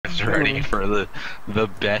guys ready for the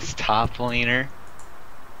best top laner?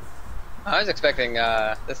 I was expecting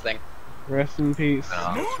this thing. Rest in peace.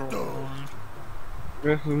 No.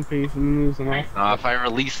 Rest in peace. Nunu's an off. No, if I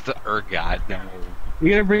release the Urgot, then we'll... You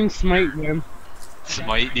gotta bring Smite, man.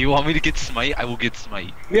 Smite? Do you want me to get Smite? I will get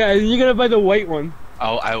Smite. Yeah, you gotta buy the white one.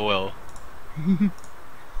 Oh, I will.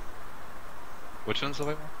 Which one's the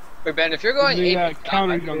white one? Wait, Ben, if you're going The, 8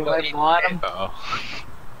 counter you jungle. go 8. Oh.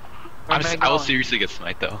 I will seriously get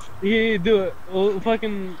Smite though. Yeah, do it. Well,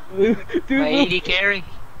 fucking... Dude, My 80 carry?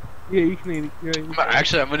 Yeah, you can 80. You're right.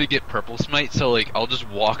 Actually, I'm gonna get purple Smite, so like I'll just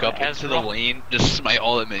walk up into the Ezreal. lane, just smite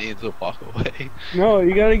all the minions and walk away. No,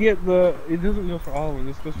 you gotta get the... It doesn't go for all of them.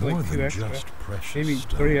 This goes for More like 2 than extra. just precious Maybe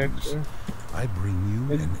 3 extra. I bring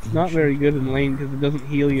you an It's not very good in lane because it doesn't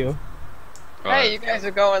heal you. Hey, you guys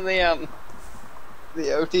are going the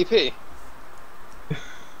OTP.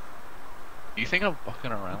 You think I'm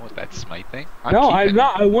fucking around with that Smite thing? No, I'm keeping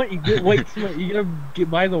not. I want you to get white Smite. You gotta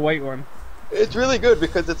buy the white one. It's really good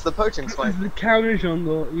because it's the poaching smite. It's the counter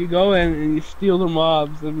jungle. You go in and you steal the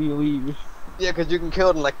mobs and you leave. Yeah, because you can kill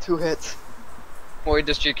it in like 2 hits. Or you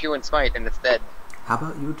just GQ and smite and it's dead. How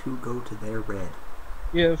about you two go to their red?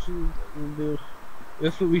 Yeah, that's what we'll do.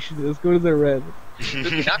 That's what we should do. Let's go to their red.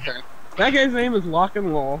 Spooky Nocturne. That guy's name is Lock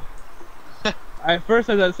and Lol. At first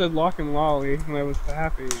I thought it said Lock and Lolly, and I was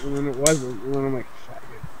happy, and then it wasn't, and then I'm like, fuck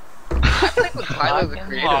it. I played with Tyler the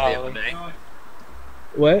creator the other day.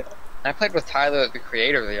 What? I played with Tyler the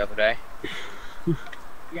creator the other day.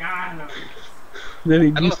 Yeah, I know. Did he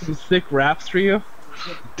do some sick raps for you?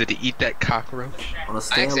 Did he eat that cockroach? On a I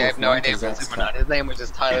scale actually of have no 1 idea to if it's Z's him or not. His name was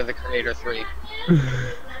just Tyler the Creator 3.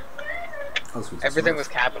 Oh, sweet. Everything was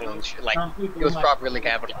capital and shit. Like, it was properly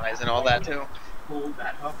capitalized and all that too.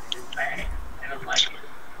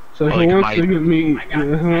 So Like who wants to get me?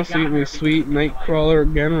 Who wants to get me sweet Nightcrawler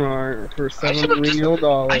Genrar for $7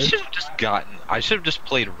 real? I should have just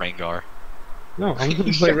played Rengar. No, I'm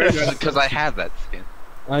gonna play Rengar. Because I have that skin.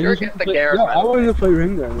 You're against the Garrett, No, by I the wanted way. to play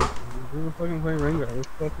Rengar. I'm gonna fucking play Rengar. What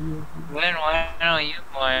the fuck are you? Why don't you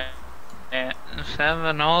play it?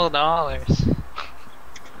 $7.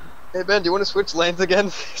 Hey Ben, do you want to switch lanes again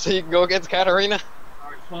so you can go against Katarina?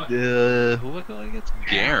 Who am I going against?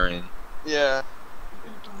 Garen. Yeah,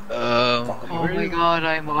 Oh my god,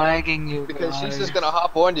 I'm lagging you because guys. she's just gonna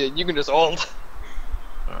hop on you and you can just ult.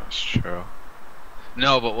 That's true.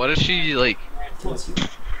 No, but what if she, like... Kills you.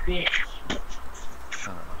 I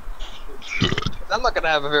don't know. I'm not gonna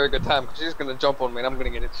have a very good time because she's just gonna jump on me and I'm gonna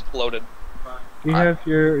get exploded. You have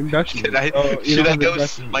your induction. Should I, Oh, you should don't I have go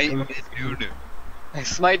induction. smite mid Nunu?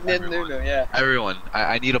 Smite mid Nunu, yeah. Everyone,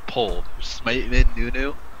 I need a poll. Smite mid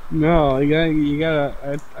Nunu? No, you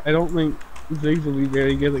gotta. I don't think Ziggs will be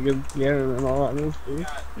very good against Garen and all honesty.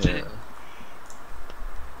 Yeah.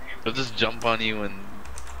 They'll just jump on you and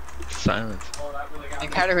silence.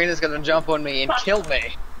 And Katarina's gonna jump on me and kill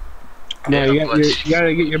me. No, Yeah, you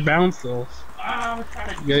gotta get your bounce skills. You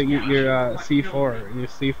gotta get your C4 and your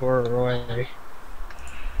C4 away.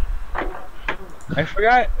 I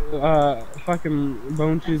forgot. Fucking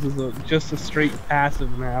Bone Cheese is just a straight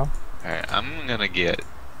passive now. Alright, I'm gonna get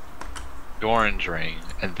Orange Ring,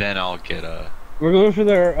 and then I'll get a... We're going for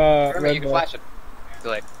their Remember, you red can buff. flash it. Too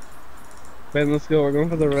late. Ben, let's go. We're going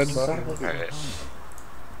for the red buff. Alright.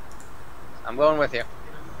 I'm going with you.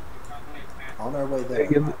 On our way there.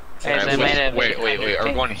 Guys, I might have Wait, are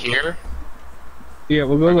we going here? Yeah,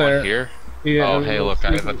 we'll go Are we there. going here? Yeah. Oh, we'll hey, go look, I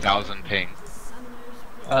see- have 1,000 ping.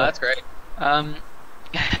 Oh, that's great. I'm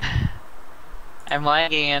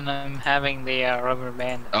lagging and I'm having the rubber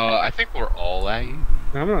band. I think we're all lagging.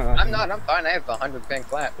 I'm not. I'm not, I'm fine. I have 100 ping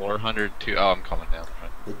flat. 402. Oh, I'm coming down.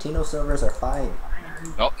 The Tino servers are fine.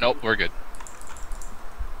 Nope, we're good.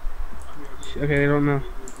 Okay, I don't know.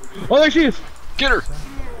 Oh, there she is! Get her!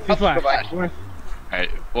 She's flat. Goodbye.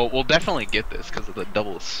 Alright, well, we'll definitely get this because of the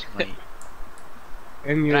double smite.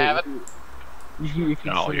 And you. Can I have it? You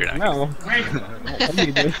can No, say- you're not No. I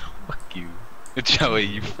need this. Fuck you. Joey,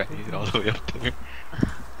 you fade all the way up there.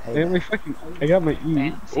 Hey, I got my fucking. I got my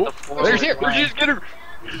E. Oh, there's here! There she is! Get her!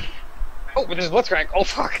 Oh, but there's Blitzcrank. Oh,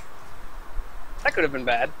 fuck. That could have been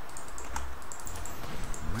bad.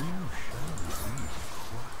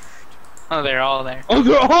 Oh, they're all there. Oh,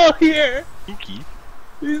 they're all here! Spooky.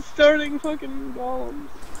 He's starting fucking golems.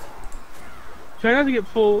 Try not to get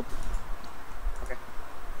pulled.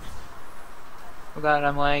 Oh god,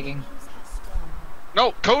 I'm lagging.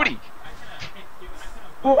 No, Cody!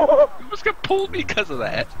 Oh, You almost got pulled because of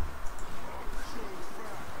that.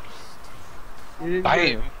 you By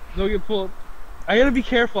didn't him. Don't get pulled. I gotta be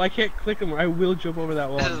careful. I can't click him or I will jump over that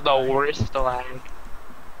wall. This is the worst lag.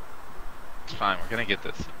 It's fine, we're gonna get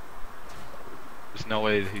this. There's no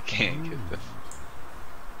way that he can't get this.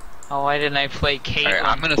 Oh, why didn't I play Caitlyn? Alright,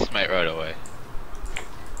 I'm gonna smite right away.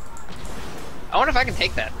 I wonder if I can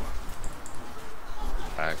take that.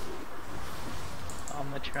 Alright. I'm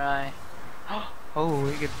gonna try. Oh,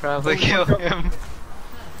 we could probably kill him.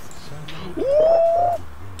 Oh,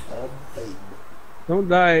 baby. Don't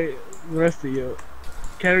die, the rest of you.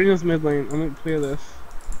 Katarina's mid lane. I'm gonna clear this.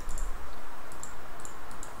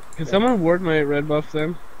 Can someone ward my red buffs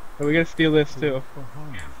in? Oh, we gotta steal this too.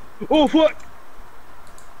 Oh fuck!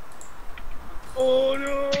 Oh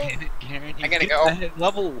no! Damn it, Garen, I gotta getting go. that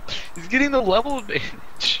level. He's getting the level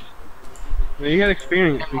advantage. Well, you got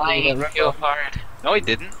experience because of that Lying red so buff. hard. No, he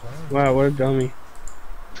didn't. Wow, what a dummy.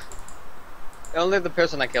 Only the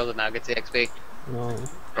person that kills it now gets the XP. No.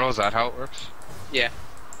 Oh, is that how it works? Yeah.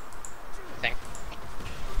 I think.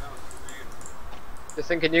 Just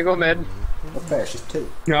think, can you go mid? Oh, fair, she's 2.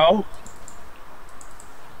 No!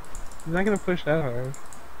 He's not gonna push that hard.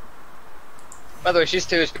 By the way, she's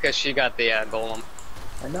 2 is because she got the golem.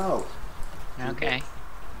 I know. Okay.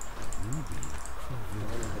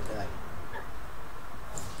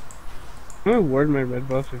 I'm gonna ward my red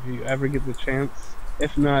buff if you ever get the chance.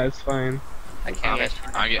 If not, it's fine. I can't get.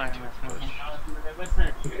 I'm getting too pushed.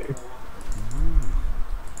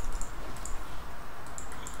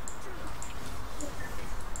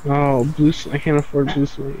 Oh, I can't afford blue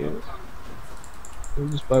smite yet. I'll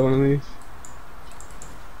just buy one of these.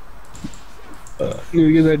 Need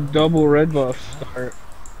to get that double red buff start.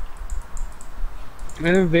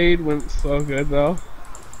 That invade went so good though.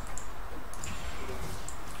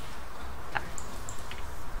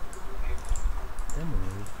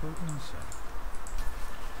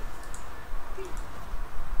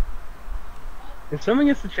 If someone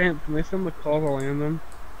gets the chance, can they send the call to land them?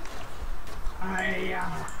 I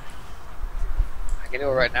can do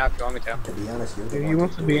it right now if you want me to. To be honest, you're the Yeah, one he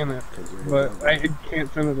wants to do be it, in it, 'cause you're the but one. I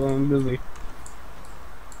can't send it while I'm busy.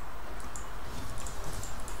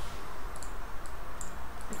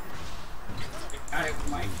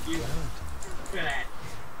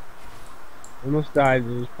 Almost died,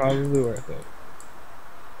 but it was probably worth it.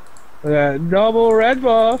 That double red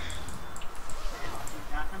buff!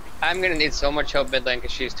 I'm gonna need so much help mid lane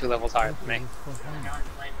because she's 2 levels higher than me.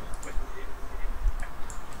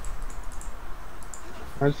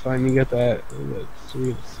 That's fine, you got that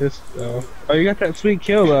sweet assist though. Oh, you got that sweet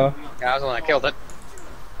kill though. Yeah, I was the one that killed it.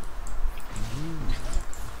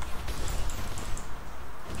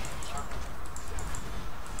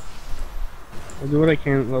 I'll do what I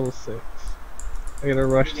can at level 6. I gotta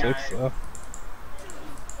rush 6 though.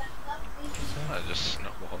 I just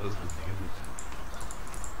snowball this.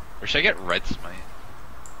 Or should I get red smite?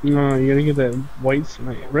 No, you gotta get that white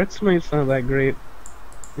smite. Red smite's not that great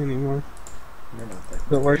anymore. You're not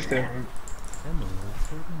that. It works different.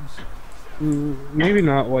 Maybe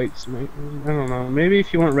not white smite. I don't know. Maybe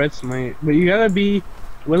if you want red smite, but you gotta be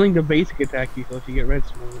willing to basic attack people if you get red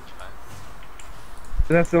smite.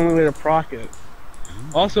 So that's the only way to proc it.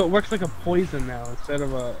 Also, it works like a poison now instead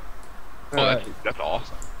of a. Oh, that's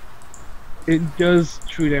awesome. It does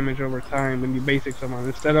true damage over time when you basic someone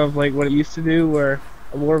instead of like what it used to do, where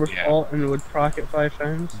a war would ult and it would proc it 5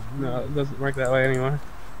 times. No, it doesn't work that way anymore.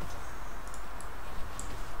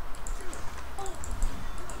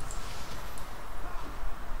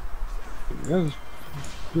 I just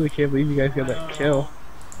really can't believe you guys got that kill.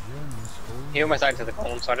 He almost died to the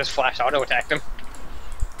golem, so I just flash auto attacked him.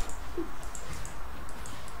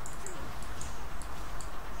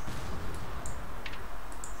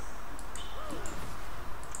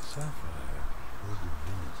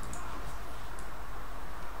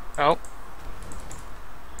 Oh,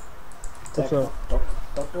 What's up?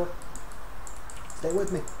 Doctor, stay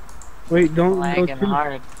with me. Wait, don't go Lagging too.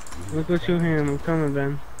 hard. Don't go too ham. I'm coming,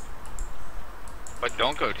 Ben. But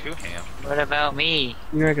don't go too ham. What about me?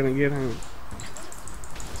 You're not gonna get him.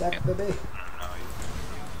 Zach, baby.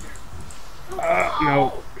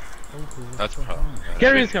 No. That's probably.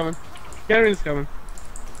 Gary's coming. Gary's coming.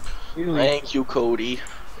 Easily. Thank you, Cody.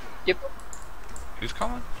 Who's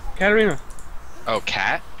calling? Katarina. Oh,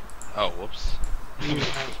 Cat? Oh, whoops.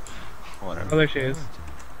 Whatever. Oh, there she is.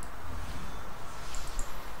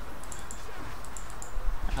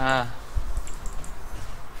 Can't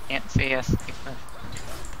see us.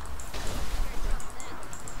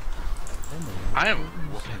 I am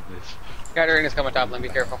whooping this. Katarina's coming top lane, be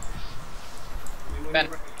careful. Ben,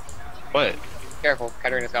 What? careful,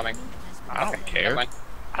 Katarina's coming. I don't care. Never mind.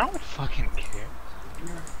 I don't fucking care.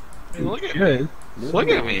 I mean, look at me. Good. Look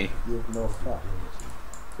at me. You have no fuck.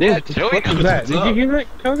 Yeah, What Joey was knows that? what's Did up. you hear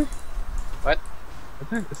that, Cody? What? I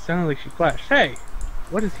thought it sounded like she flashed. Hey!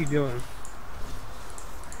 What is he doing?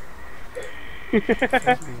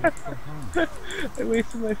 I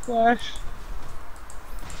wasted my flash.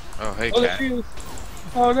 Oh, hey, Oh, there cat. she is.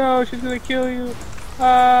 Oh no, she's gonna kill you.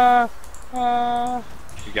 Ah,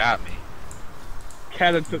 You got me.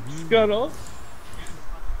 Kata took Scuttle.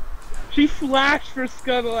 She flashed for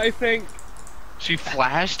Scuttle, I think. She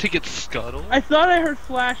flashed to get scuttled? I thought I heard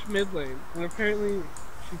flash mid lane, and apparently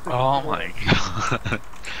she took Oh Scuttle. my god.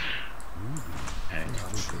 Hey,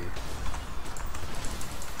 let's see.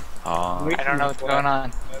 Oh, I don't know what's going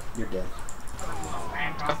on. You're dead.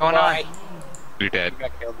 What's going on? you're dead. You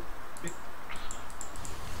got killed.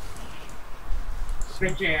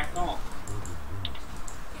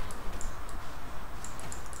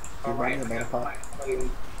 You're running a mana pot. I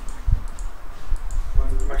can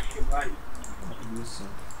use some.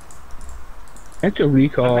 I have to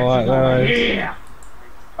recall a lot. Yeah.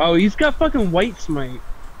 Oh, he's got fucking white smite.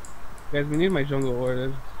 Guys, we need my jungle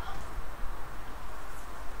warded.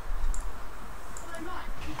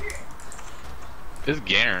 This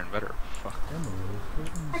Garen better fuck.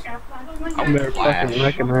 I'm better fucking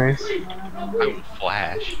recognize. I would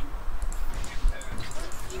flash.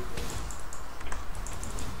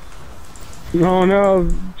 Oh no,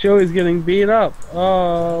 Joey's getting beat up.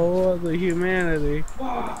 Oh, what the humanity.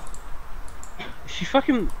 She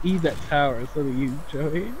fucking eat that tower instead of you,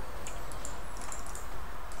 Joey.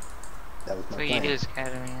 That was my So you plan. do is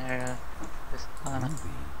Academy or this Lana.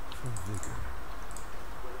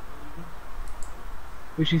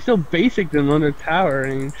 But she's still basic than under tower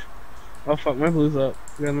range. Oh fuck, my blue's up.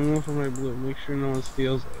 I gotta move for my blue. Make sure no one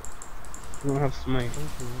steals it. I don't have smite.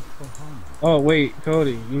 Oh wait,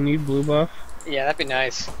 Cody, you need blue buff? Yeah, that'd be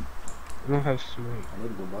nice. I don't have smite. I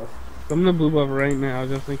need a blue buff. I'm the blue buff right now,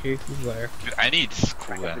 just in case he's there. Dude, I need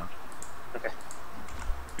cooldown. Okay.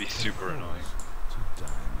 Be super annoying.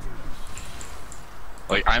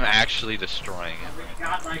 Like, I'm actually destroying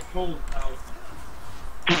it.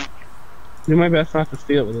 Do my best not to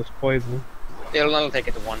steal it with this poison. It'll take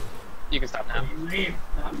it to 1. You can stop now.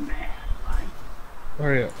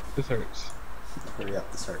 Hurry up, this hurts. Hurry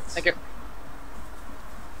up, this hurts. Thank you.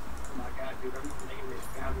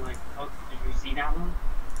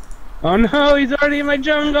 Oh no, he's already in my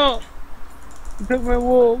jungle! He took my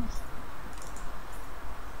wolves.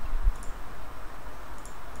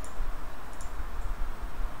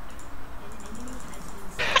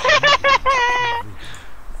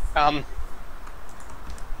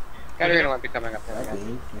 Katarina might be coming up there That again.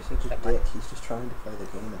 Bean, you're such a dick. He's just trying to play the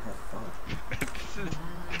game and have fun.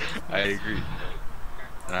 I agree.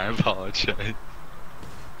 And I apologize.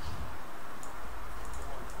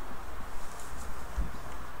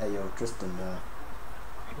 Hey yo, Tristan, I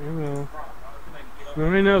know. I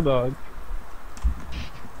already know, dog.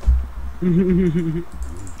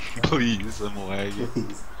 Please, I'm lagging.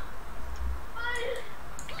 please.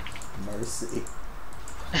 Mercy.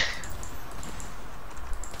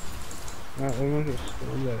 Alright, I'm gonna just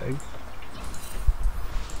throw that egg.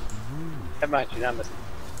 Never mind, she's not missing.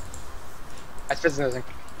 That's business.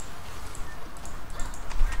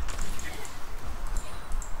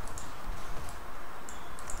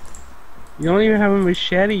 You don't even have a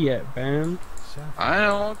machete yet, man. I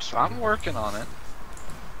don't. I'm working on it.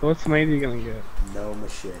 What smite are you gonna get? No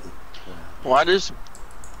machete. Why do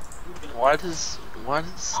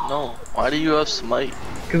you have smite?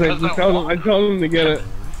 Because I told him to get it.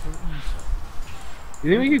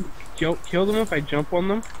 You think we could kill them if I jump on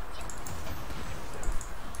them?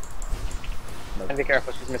 And be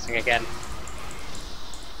careful, she's missing again.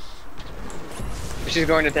 She's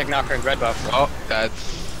going to take Knocker and Red buff. Oh,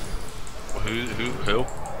 that's... Who?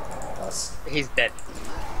 Us. He's dead.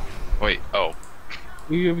 Wait, oh.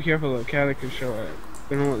 You gotta be careful though, Kata can show it.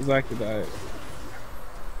 They don't want Zach to die.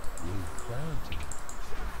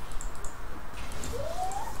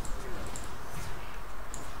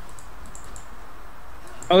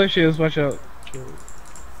 Oh, there she is, watch out.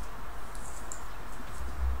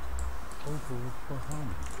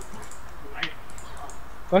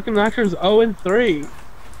 Fucking Nocturne's 0-3.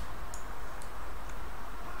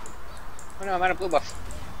 Oh no, I'm out of blue buff.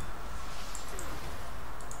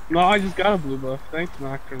 No, I just got a blue buff. Thanks,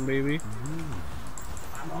 Nocturne, baby.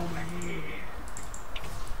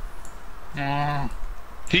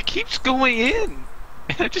 He keeps going in!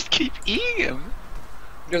 And I just keep eating him!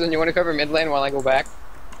 Doesn't you want to cover mid lane while I go back?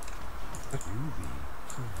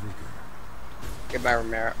 Get my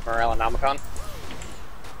Morellonomicon.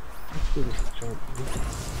 Let's do this jump.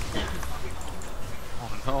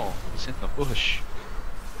 Oh no, he's in the bush.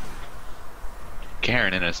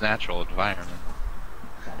 Garen in his natural environment.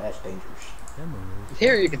 Now that's dangerous.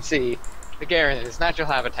 Here you can see the Garen in his natural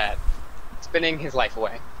habitat, spinning his life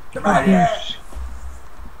away.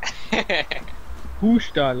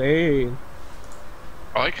 Push the lane.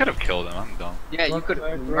 Oh, I could have killed him. I'm dumb. Yeah, you Fuck could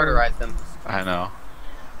that, bro. murderize them. I know.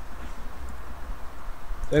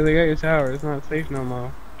 There they got your tower. It's not safe no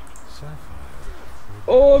more. Sapphire.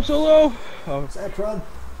 Oh, I'm so low. Oh, Zach, run.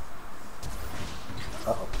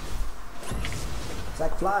 Uh oh.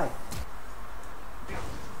 Zach, fly.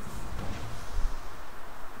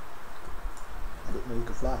 I didn't know you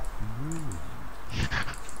could fly.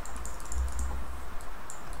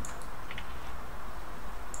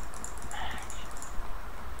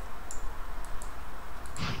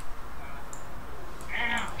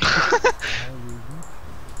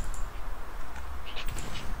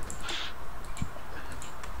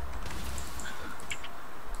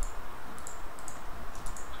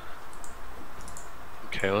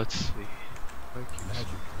 Okay, let's see. Magic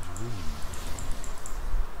has ruined.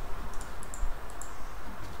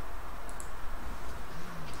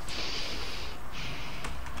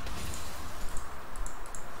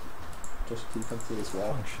 Just keep him through this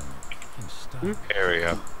wall. Function in style. There we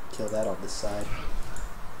go. Kill that on this side.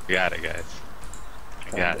 We got it, guys. I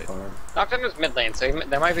Trying got to it. farm. Nocturne is mid lane, so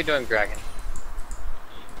they might be doing dragon.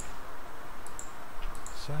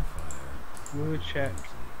 Sapphire. move chat.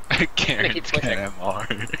 Karen's keep gonna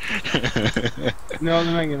MR. No,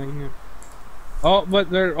 they're not getting hit. Oh, but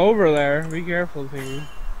they're over there. Be careful, team.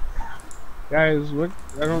 Guys, what?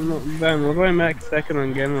 I don't know. Ben, what do I max second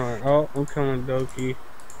on Genrar? Oh, I'm coming, Doki.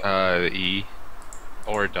 E.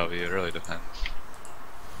 Or W, it really depends.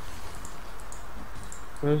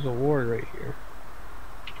 There's a ward right here.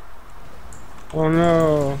 Oh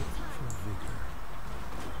no.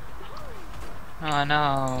 Oh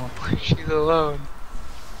no, she's alone.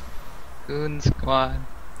 Goon squad.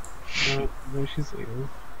 No, she's leaving.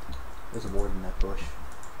 There's a ward in that bush.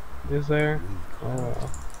 Is there? Oh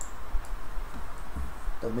well.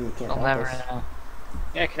 Don't mean you can't I'll help never us. know.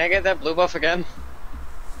 Yeah, can I get that blue buff again?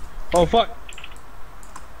 Oh fuck!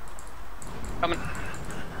 Coming.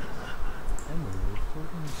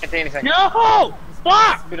 Can't say anything. No!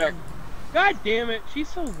 Fuck! Too dark. God damn it! She's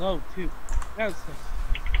so low too. That was so.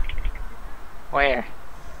 Where?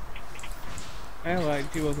 I lied.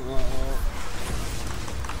 She wasn't that low.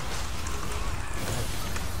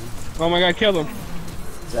 Oh my god! Killed him!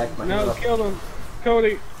 Zach, my No, hero. killed him!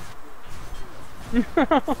 Cody! No!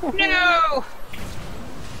 No!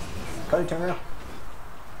 Cody, turn around.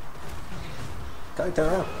 Cody, turn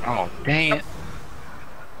around. Oh, dang it.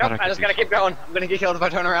 Nope, I just gotta keep going. I'm gonna get killed if I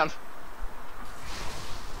turn around.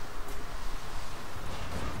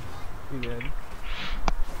 He did.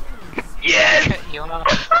 Yes! You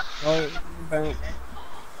off. Oh, bounce.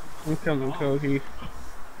 I'm coming, Cody.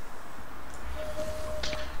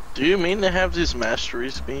 Do you mean to have these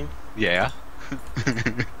masteries beam? Yeah.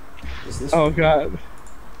 Is this Oh god.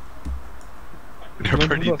 They're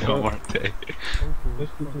pretty dumb, aren't they? This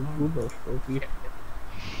is a blue buff, Cody.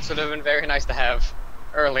 This would have been very nice to have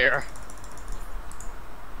earlier.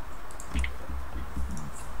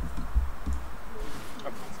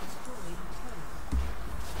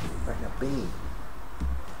 right now? Beam.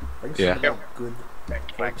 Bring Yeah. some good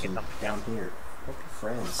Back folks in in them. down here. Help your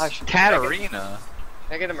friends. Katarina.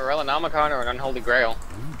 Can I get a Morellonomicon or an Unholy Grail?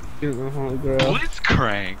 Get the holy girl.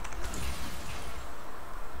 Blitzcrank.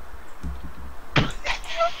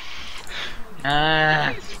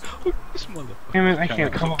 Ah, Look at this motherfucker. Damn it, I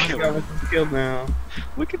can't. Come Oh on, my kill god, him. I'm killed now.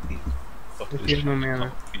 Look at these. Let's give no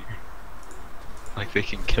mana. Like they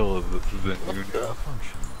can kill the Nunu.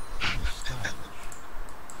 Function in style.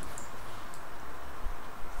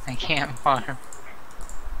 I can't farm.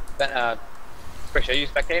 Then, Squish, are you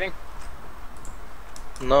spectating?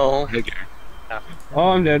 No. Hey, Garen. Oh,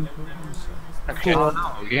 I'm dead. Okay. Oh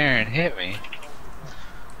no, Garen hit me.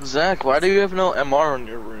 Zach, why do you have no MR on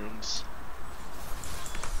your runes?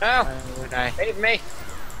 Oh, Why would I? save me.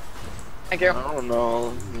 Thank you. I don't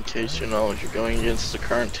know. In case you know, you're going against the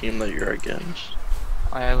current team that you're against.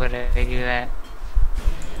 Why would I do that?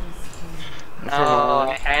 No,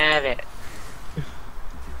 I had it.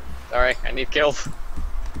 Sorry, I need kills.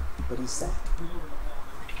 But he's Zach.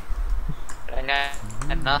 But I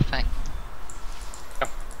got nothing.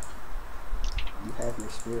 You have your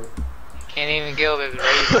spirit. Can't even kill this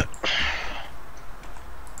raven.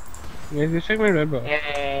 Yeah, just check my red buff.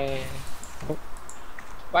 Yay.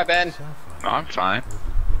 Bye, Ben. Sapphire. No, I'm fine.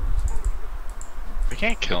 They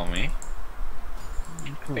can't kill me.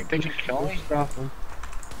 Think they can kill me? Stop them.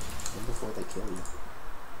 And before they kill you.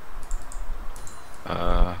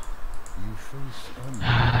 You face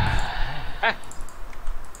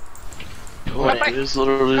unknown. Wait, it is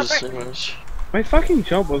literally the same as. My fucking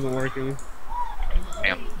jump wasn't working.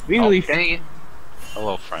 Damn. Really? Oh, dang it.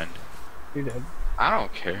 Hello, friend. You're dead. I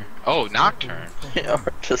don't care. Oh, Nocturne. Yeah,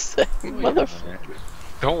 hard to say, Wait a motherfucker. minute.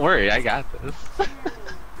 Don't worry, I got this.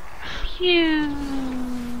 I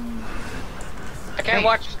can't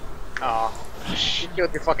watch. Oh, you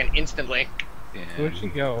killed you fucking instantly. Yeah. Where'd she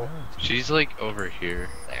go? She's like over here.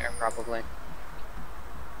 There, probably.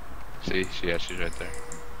 See? Yeah, she's right there.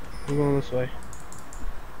 I'm going this way.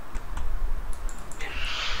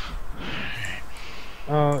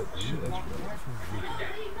 Oh, shit, that's right.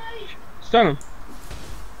 Stun him.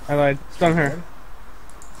 I lied. Stun her.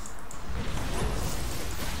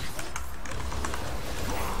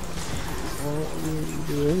 What are you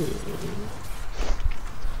doing?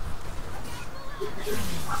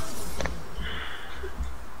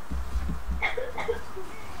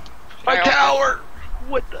 My tower!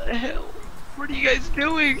 What the hell? What are you guys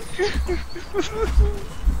doing?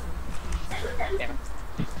 Damn.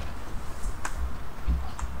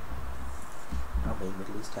 I'll be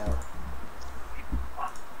Middle East Tower.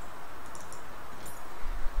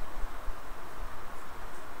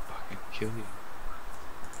 Fucking kill you.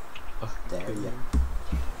 Fucking There kill you you.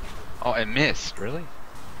 Oh, I missed, really?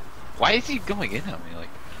 Why is he going in on me like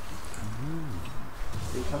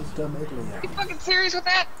Here comes Dominia. Are you fucking serious with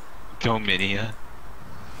that? Dominia?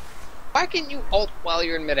 Why can you ult while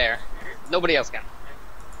you're in midair? Nobody else can.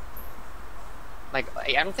 Like,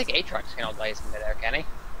 I don't think Aatrox can ult while he's in midair, can he?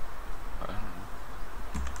 I don't know.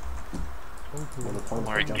 Well, the point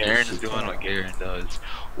Or of jumping Garen is shoot doing what down. Garen does.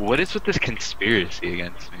 What is with this conspiracy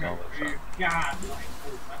against me all the time? God,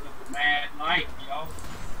 mad night, yo.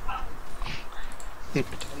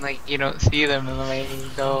 Pretend like you don't see them and then they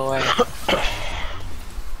go away.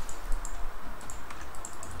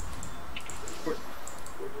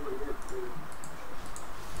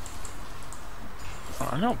 Oh,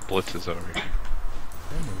 I know Blitz is over here.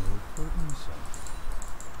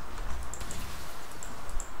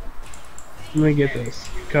 I'm gonna get this.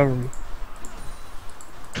 Cover me.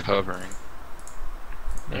 Covering.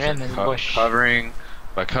 They're in this bush. Covering.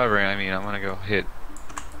 By covering, I mean I'm gonna go hit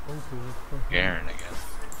Garen again.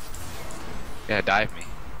 Yeah, dive me.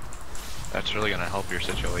 That's really gonna help your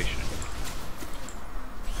situation.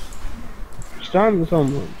 Stun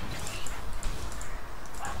someone.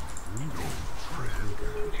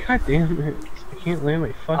 God damn it. I can't land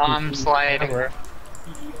my fucking I'm sliding.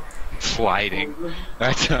 Sliding.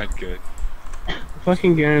 That's not good.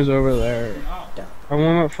 Fucking Garen's over there. Down. I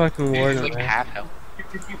want that fucking ward He's in like there. half health.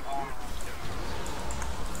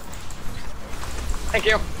 Thank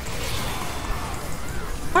you.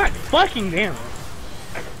 God fucking damn it.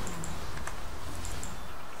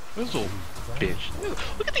 This little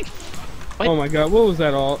bitch. Look at these. What? Oh my god, what was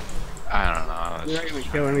that all? I don't know. You're not It's gonna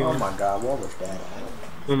just- kill Oh anyone. my god, what was that?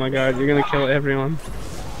 Oh my god, you're gonna kill everyone.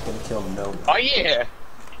 Gonna kill no Oh yeah.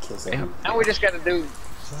 kills Damn. everyone. Now we just gotta do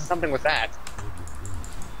something with that.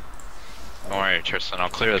 Don't worry, Tristan. I'll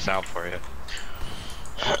clear this out for you.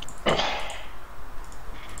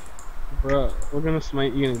 Bro, we're gonna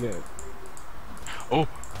smite you and get it. Oh,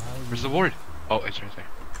 where's the ward? Oh, it's right there.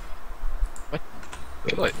 What?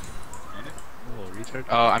 Kill it. You little retard.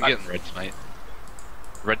 Oh, I'm getting red smite.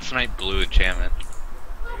 Red smite, blue enchantment.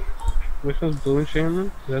 Which one's blue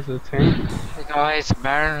enchantment? That's a tank. Hey guys,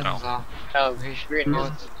 Baron's No. off. Oh, green.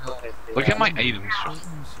 Look at my items.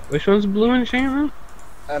 Which one's blue enchantment?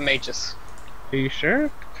 Magus. Are you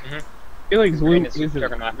sure? Mhm. I feel like blue Green is isn't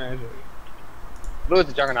Juggernaut. magic. Blue is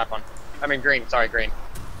the Juggernaut one. I mean green. Sorry, green.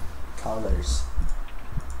 Colors.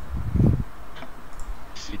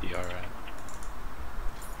 CDR at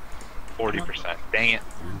 40%. Dang it.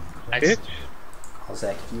 Nice. Bitch. Oh,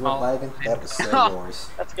 Zach, if you weren't Oh. lagging, that was so yours.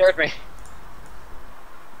 That scared me.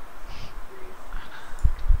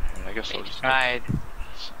 Alright, I guess I'll just. Tried.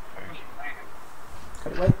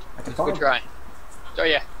 Cut it away. I can Good farm. try. Oh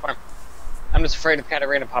yeah, farm. I'm just afraid of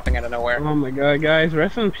Katarina popping out of nowhere. Oh my god, guys,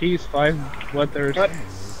 rest in peace, 5 bloodthirst. What?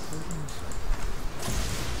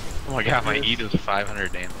 Oh my god, my E does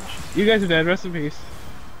 500 damage. You guys are dead, rest in peace.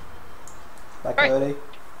 Bye, Right. Cody.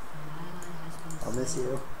 I'll miss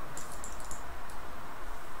you.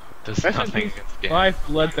 Does Rest in nothing peace, against Garen. 5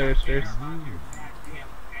 bloodthirsters.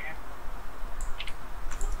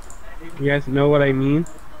 You guys know what I mean?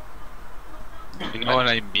 You know what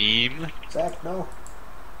I mean? Zach, no.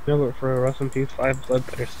 No, but for rest in peace, 5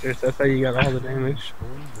 bloodthirsters, that's how you got all the damage.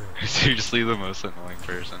 Seriously, the most annoying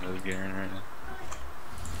person is Garen right now.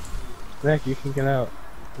 Zach, you can get out.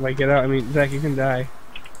 Like, get out, I mean, Zach, you can die.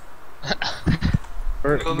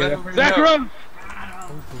 Or, We'll get never out. Zach, know. run!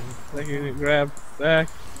 Zach, you can grab. Zach.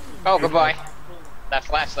 Oh, goodbye. That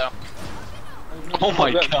flash though. Oh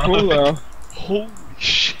my That's god. cool, though. Holy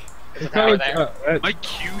shit. There's a It's tower how there. it- My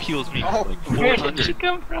Q heals me Oh, for like where did 400. she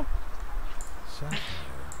come from? sapphire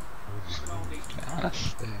will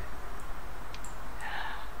Honestly.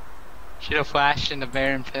 Should have flashed in the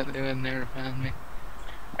Baron pit. They would never found me.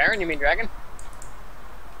 Baron, you mean dragon?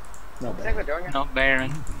 No, Is that bad. what doing it? No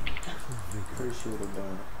Baron. Pretty sure they're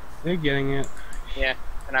doing it. They're getting it. Yeah,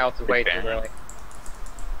 and I also Big way too Baron. early.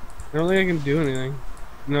 I don't think I can do anything.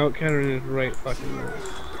 No, Katarina is right fucking there.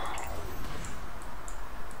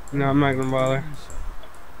 No, I'm not gonna bother.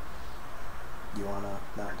 You wanna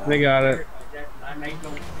not die? They got it.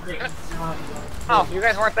 Oh, you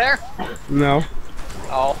guys weren't there? No.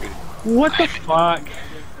 Oh, What the fuck?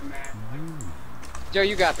 Joe,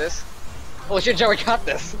 you got this. Holy shit, Joey got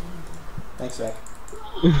this. Thanks, Zach.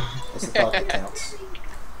 It's the thought that counts.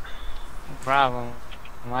 No problem.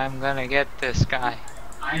 I'm gonna get this guy.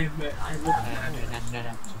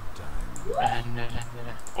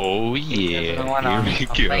 Oh He doesn't yeah, wanna here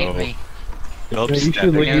we fight go. me. Yup, Yeah, you should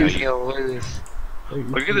stepping look Maybe out. he'll lose.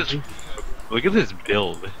 Look at this. Look at this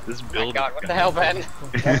build. This Oh my build. god, is what the hell, Ben?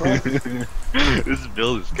 This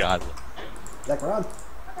build is godly. Zach, run.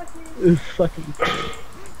 It's fucking.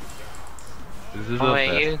 This is Oh the wait,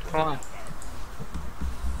 best. you come on.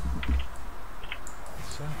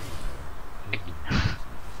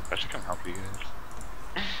 I should come help you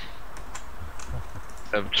guys.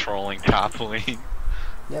 I'm trolling top lane.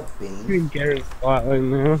 Yeah, Bean. You can get it spot right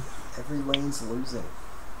now. Every lane's losing.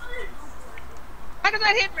 How did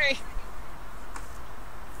that hit me?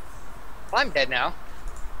 Well, I'm dead now.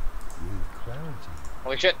 with clarity.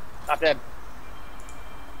 Holy shit, not dead.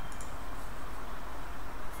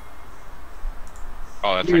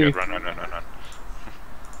 Oh, that's a good run. Run.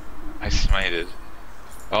 I smited.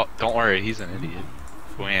 Oh, don't worry, he's an idiot.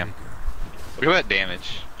 Wham. Look at that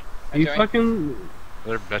damage. You Joey? fucking.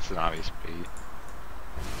 That's an obvious bait.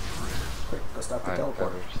 Quick, go stop the Alright,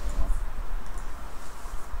 teleport. whatever.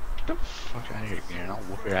 Get the fuck out of here, Garen. I'll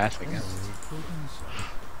whoop your ass again.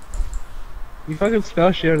 You fucking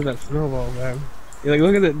spell shielded that snowball, man. You're like,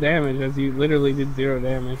 look at that damage as you literally did 0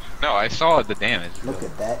 damage. No, I saw the damage. Look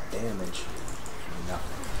at that damage.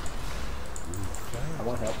 Nothing. I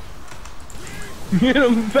want help. Get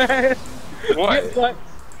him back! What? Get what?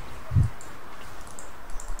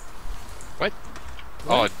 What?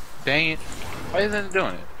 Oh, dang it. Why isn't it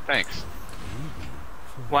doing it? Thanks.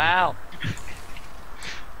 Wow.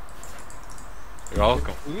 You're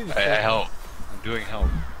welcome. I help. I'm doing help.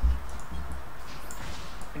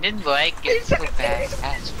 I didn't like it so bad.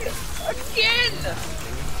 Again!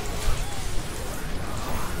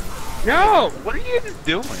 No! What are you guys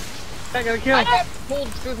doing? I gotta kill. I got pulled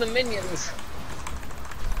through the minions.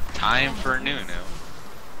 Time for Nunu.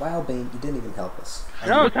 Wow, Bane, you didn't even help us. And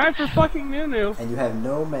No, you, time for fucking Nunu. and you have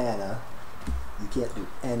no mana. You can't do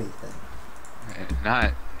anything.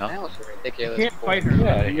 Not. That No. was You ridiculous. can't fight her.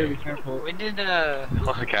 Yeah, You gotta be careful. We did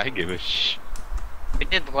Look, I give a sh. we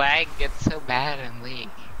did lag get so bad in League.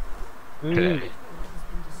 Mm.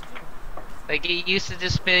 Like it used to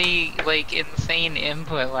just be like insane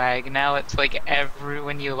input lag. Now it's like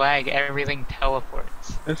when you lag, everything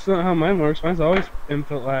teleports. That's not how mine works. Mine's always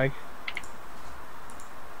input lag.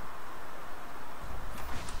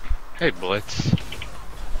 Hey, Blitz.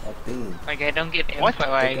 Oh, Bane. Like I don't get input What? They're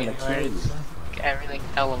lag gonna anymore. kill you. It's like everything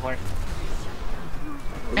teleports.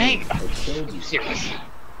 Bane, Hey. they killed you. Serious.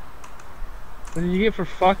 What did you get for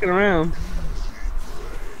fucking around?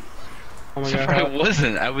 Oh my I god.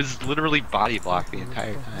 wasn't. I was literally body blocked the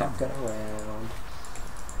entire time. Fucking around.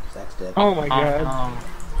 Zach's dead. Oh my god. Oh.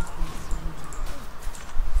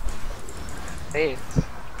 Hey,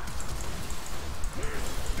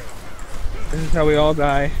 This is how we all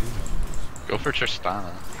die. Go for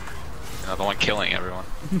Tristana. You know, the one killing everyone.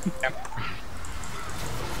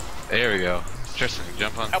 There we go. Tristan,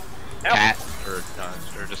 jump on Help. Help. Cat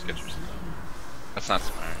or just get Tristan. That's not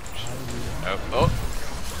smart. Oh.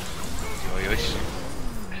 At least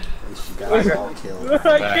you got us all killed. I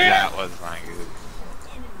can't. That was not good.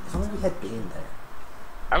 If only we had Bane there.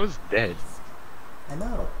 I was dead. I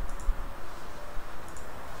know.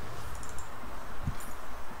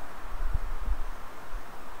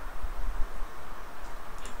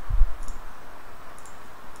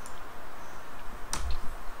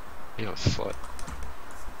 Yo, slut.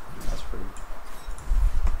 That's rude.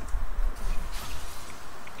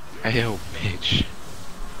 Hey, yo, bitch.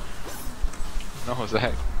 No,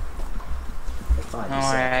 Zach. But fine, don't you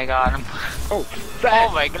worry, said. I got him. Oh,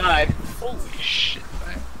 Oh my god. holy shit,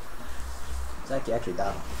 Zach. Zach, you actually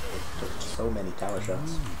got him. It took so many tower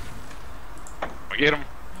shots. We get him.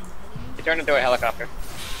 He turned into a helicopter.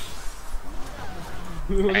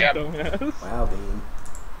 Dumbass. Wow, Bane.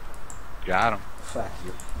 Got him. Fuck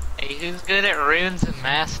you. Hey, who's good at runes and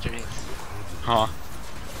masteries? Huh?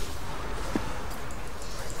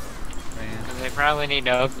 They probably need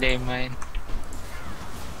to update mine.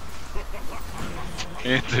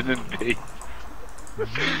 Incident bait.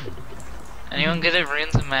 Anyone good at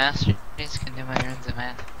runes and masters can do my runes and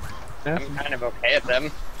masters. Ask, I'm kind of okay at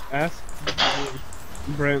them. ask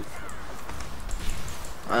Brent.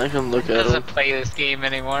 I can look He at doesn't him. play this game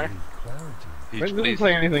anymore. Brent doesn't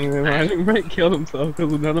play anything anymore. I think Brent killed himself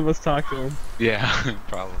because none of us talked to him. Yeah,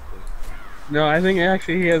 probably. No, I think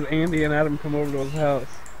actually he has Andy and Adam come over to his house.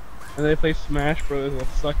 And they play Smash Bros. While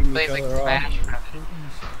sucking each Plays like other off. Smash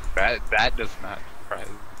Brothers. That does not surprise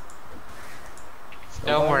me. It's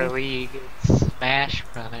no more League, it's Smash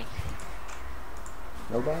Brothers.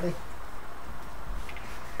 Nobody?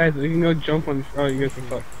 Guys, we can go jump on. Oh, you guys are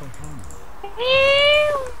fucked. I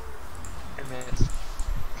missed.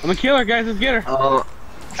 I'm a killer, guys. Let's get her. Oh,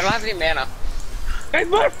 I don't have any mana. Guys,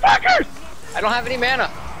 motherfuckers! I don't have any mana.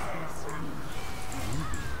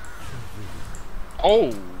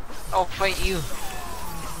 Oh, I'll fight you.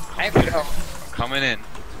 I have to go. coming in.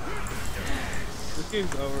 This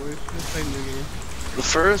game's over. We should just play a new game. the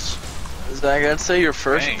first. Zach, I'd say your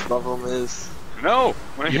first Dang. problem is No,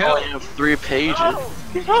 what the you hell? only have 3 pages.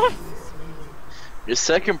 Your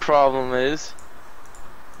second problem is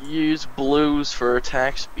you use blues for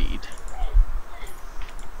attack speed,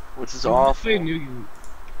 which is Let's play a awful new game.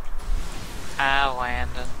 Ah,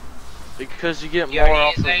 Landon. because you get You more already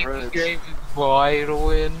off of think reds. the game is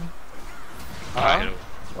vital. Huh?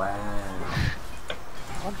 Wow.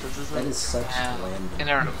 This That isn't- is such Wow. random.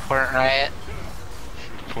 Gonna report riot.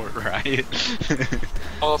 Port Riot.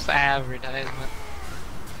 False advertisement.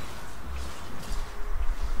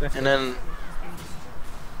 And then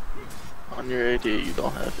on your AD you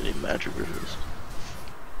don't have any magic resist.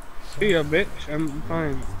 See ya, bitch. I'm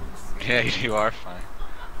fine. Yeah, you are fine.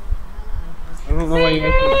 I don't know why you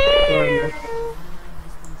guys are starting.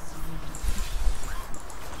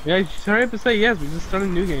 Yeah, you should hurry up and say yes. We just started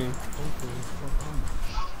a new game.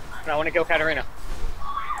 I want to kill Katarina.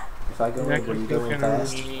 If I go Yeah, in, will you go go in Canada.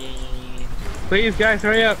 fast? Please, guys,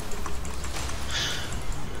 hurry up.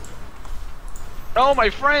 No, my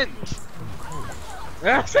friends!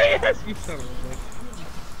 Ah, say yes, you son of a bitch.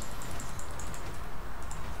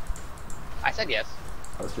 I said yes.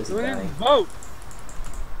 I was busy Go in dying. and vote.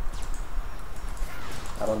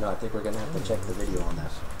 I don't know, I think we're gonna have to check the video on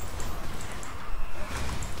that.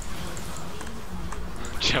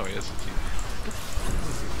 Joey has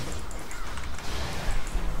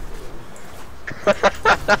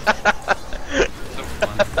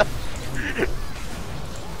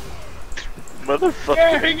Motherfucker.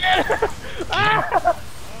 Yeah, get it. Ah,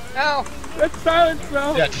 No. that's silence,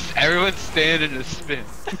 bro. Yeah, just everyone stand in a spin.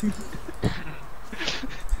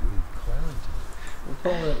 We're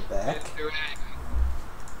pulling it back.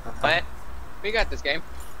 What? We got this game.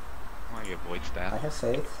 I want to get void I staff. have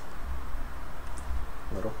faith.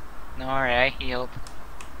 Little. No, alright, I healed.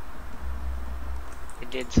 I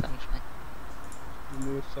did something.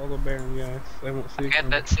 Do a solo baron, guys. I won't see I got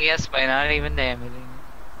that CS by not even damaging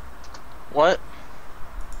it. What?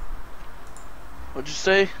 What'd you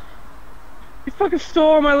say? You fucking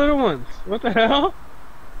stole all my little ones. What the hell?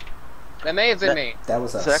 That may have been me. That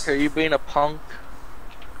was us. Zach, are you being a punk?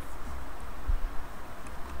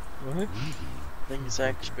 What? I think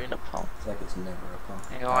Zach is being a punk. Zach is never a punk.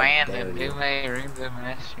 Hey, How Landon, dare do you. my runes and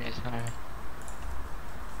masters for me.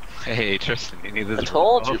 Hey, Tristan, you need this. I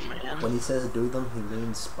told you, remote? man. When he says do them, he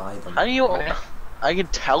means buy them. How do you? What? I can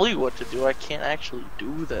tell you what to do. I can't actually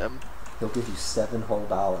do them. He'll give you $7 whole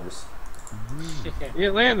dollars.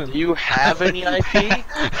 Yeah, Landon. Do you have any IP?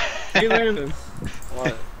 Hey, Landon.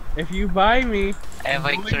 What? If you buy me, I have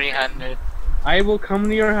like 300. I will come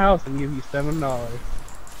to your house and give you $7.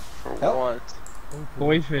 For Help. what?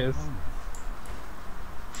 Void Fizz.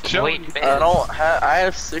 Joey, Wait, I don't have. I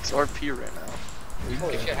have 6 RP right now.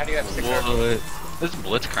 Holy shit, how do you have 6 RP? what? This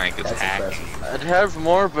Blitzcrank is That's hacked. impressive. I'd have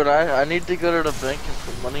more, but I need to go to the bank and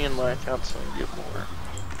put money in my account so I can get more.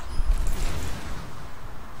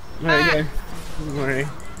 Alright, guys. Don't worry.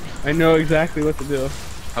 I know exactly what to do.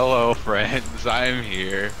 Hello, friends. I'm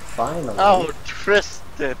here. Finally. Oh,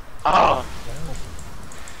 Tristan. Oh.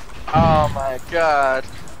 Oh my God.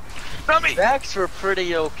 Not me. Backs were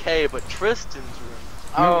pretty okay, but Tristan's room.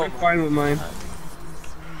 No, Oh I'm my. fine with mine.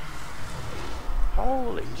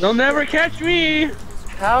 Holy. They'll shit. never catch me!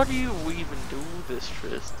 How do you even do this,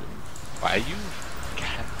 Tristan? Why you?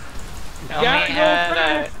 Tell Gotta me go how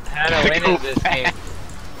to Gotta win go in this game.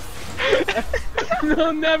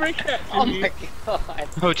 They'll never catch Oh me! my god.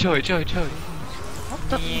 Oh, Joey.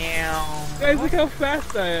 Meow. Guys, look how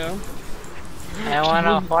fast I am. I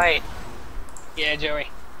wanna fight. Yeah, Joey.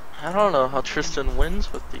 I don't know how Tristan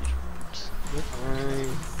wins with these rooms.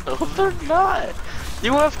 Fine. No, they're not.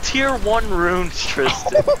 You have tier 1 runes,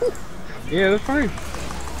 Tristan. Yeah, that's fine.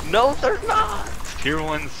 No, they're not. Tier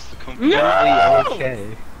 1's completely No!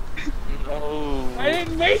 okay. No. I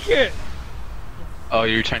didn't make it! Oh,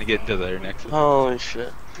 you're trying to get into their nexus. Holy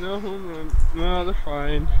shit. No, hold on. No, they're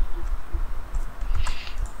fine.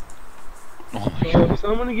 Oh my So god. if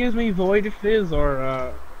someone gives me Void Fizz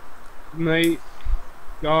or Night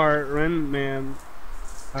Guard Ren Man,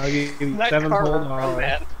 I'll give you Night 7 Guard gold Ren dollars.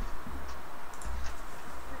 Man.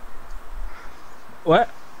 What?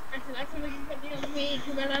 I said I can look at the other way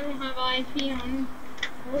because I don't have IP on.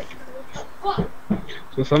 What?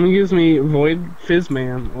 So someone gives me Void Fizz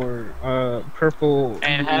Man or Purple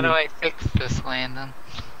And how do I fix this, Landon?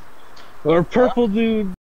 or Purple Dude